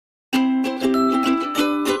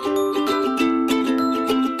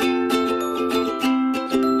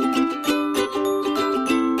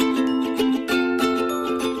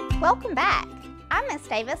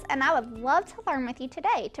Davis, and I would love to learn with you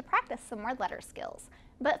today to practice some more letter skills.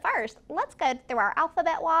 But first, let's go through our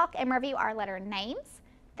alphabet walk and review our letter names,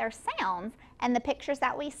 their sounds, and the pictures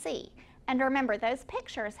that we see. And remember, those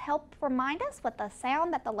pictures help remind us what the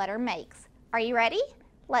sound that the letter makes. Are you ready?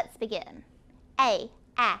 Let's begin. A,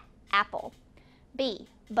 apple. B,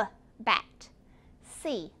 bat.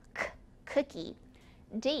 C, cookie.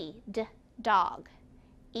 D, dog.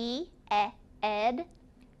 E, ed.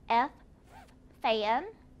 F, fan.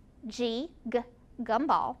 G,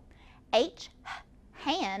 gumball. H,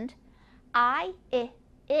 hand. I,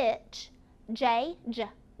 itch. J,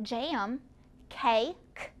 jam. K,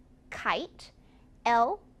 kite.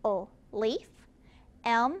 L, leaf.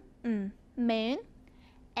 M, moon.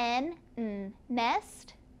 N,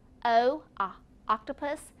 nest. O,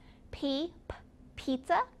 octopus. P,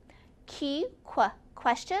 pizza. Q,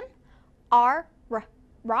 question. R,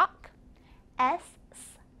 rock. S,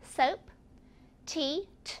 soap. T,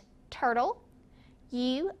 turtle.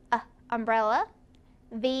 U, umbrella.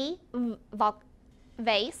 V,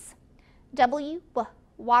 vase. W,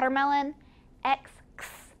 watermelon. X,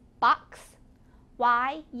 box.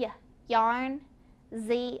 Y, yarn.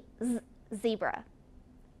 Z, zebra.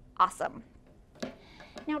 Awesome.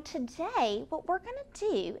 Now today, what we're going to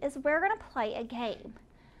do is we're going to play a game.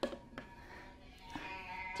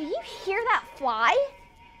 Do you hear that fly?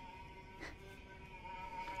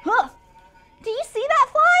 Huh. Do you see that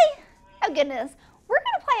fly? Oh goodness. We're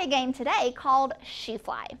going to play a game today called Shoe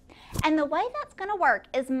Fly. And the way that's going to work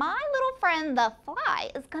is my little friend the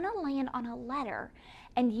fly is going to land on a letter.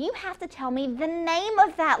 And you have to tell me the name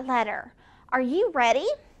of that letter. Are you ready?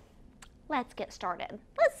 Let's get started.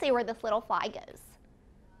 Let's see where this little fly goes.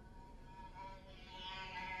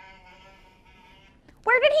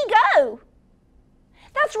 Where did he go?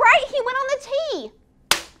 That's right, he went on the T.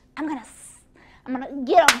 I'm gonna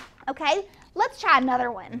get him, okay? Let's try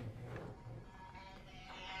another one.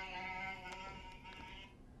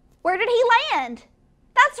 Where did he land?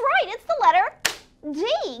 That's right, it's the letter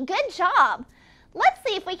D. Good job. Let's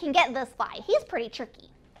see if we can get this fly. He's pretty tricky.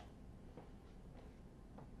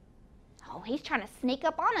 Oh, he's trying to sneak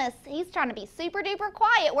up on us. He's trying to be super duper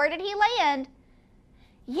quiet. Where did he land?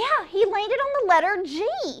 Yeah, he landed on the letter G.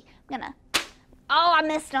 Oh, I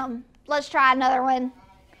missed him. Let's try another one.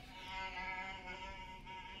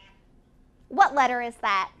 What letter is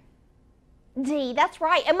that? D, that's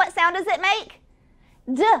right. And what sound does it make?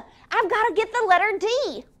 D. I've got to get the letter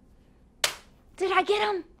D. Did I get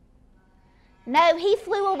him? No, he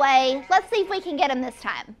flew away. Let's see if we can get him this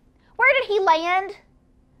time. Where did he land?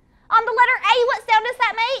 On the letter A. What sound does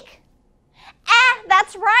that make? Ah,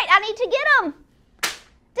 that's right. I need to get him.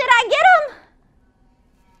 Did I get him?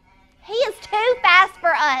 He is too fast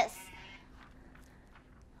for us.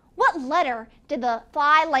 What letter did the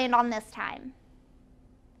fly land on this time?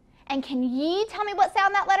 And can you tell me what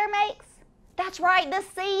sound that letter makes? That's right, the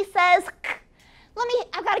C says K.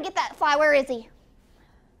 I've got to get that fly. Where is he?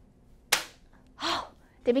 Oh,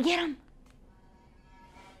 did we get him?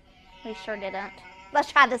 We sure didn't.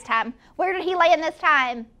 Let's try this time. Where did he land this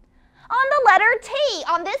time? On the letter T.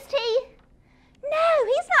 On this T? No,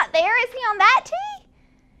 he's not there. Is he on that T?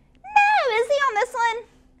 No, is he on this one?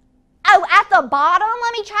 Oh, at the bottom?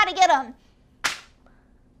 Let me try to get him.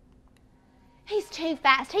 He's too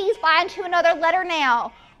fast. He's flying to another letter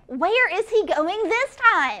now. Where is he going this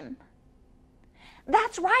time?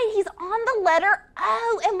 That's right, he's on the letter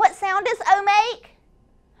O. And what sound does O make?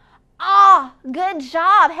 Ah, good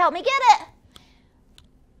job. Help me get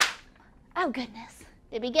it. Oh, goodness.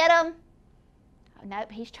 Did we get him? Oh,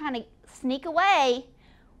 nope, he's trying to sneak away.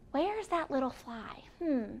 Where's that little fly?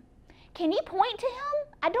 Can you point to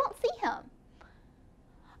him? I don't see him.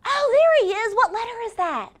 Oh, there he is. What letter is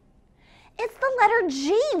that? It's the letter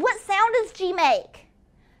G. What sound does G make?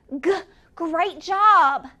 G. Great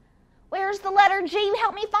job. Where's the letter G?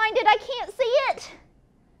 Help me find it. I can't see it.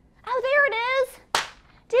 Oh, there it is.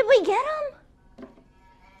 Did we get him?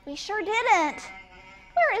 We sure didn't.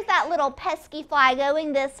 Where is that little pesky fly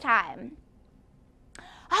going this time?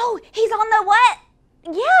 Oh, he's on the what?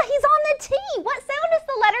 Yeah, he's on the T. What sound does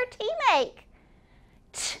the letter T make?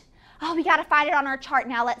 T. Oh, we got to find it on our chart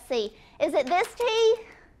now. Let's see. Is it this T?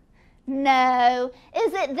 No.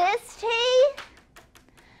 Is it this T?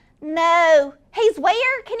 No. He's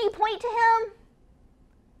where? Can you point to him?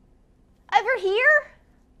 Over here?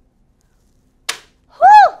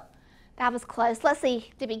 Whew! That was close. Let's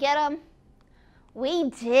see. Did we get him? We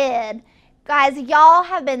did. Guys, y'all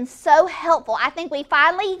have been so helpful. I think we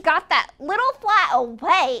finally got that little fly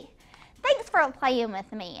away. Thanks for playing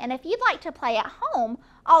with me. And if you'd like to play at home,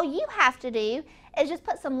 all you have to do is just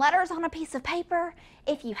put some letters on a piece of paper.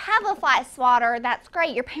 If you have a fly swatter, that's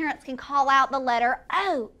great. Your parents can call out the letter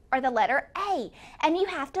O or the letter A, and you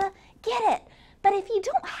have to get it. But if you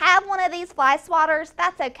don't have one of these fly swatters,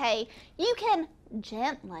 that's okay. You can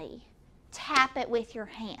gently tap it with your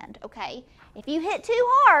hand, okay? If you hit too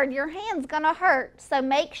hard, your hand's gonna hurt, so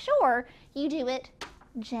make sure you do it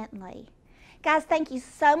gently. Guys, thank you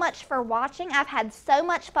so much for watching. I've had so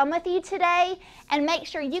much fun with you today, and make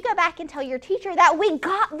sure you go back and tell your teacher that we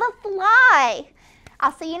got the fly.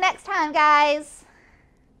 I'll see you next time, guys.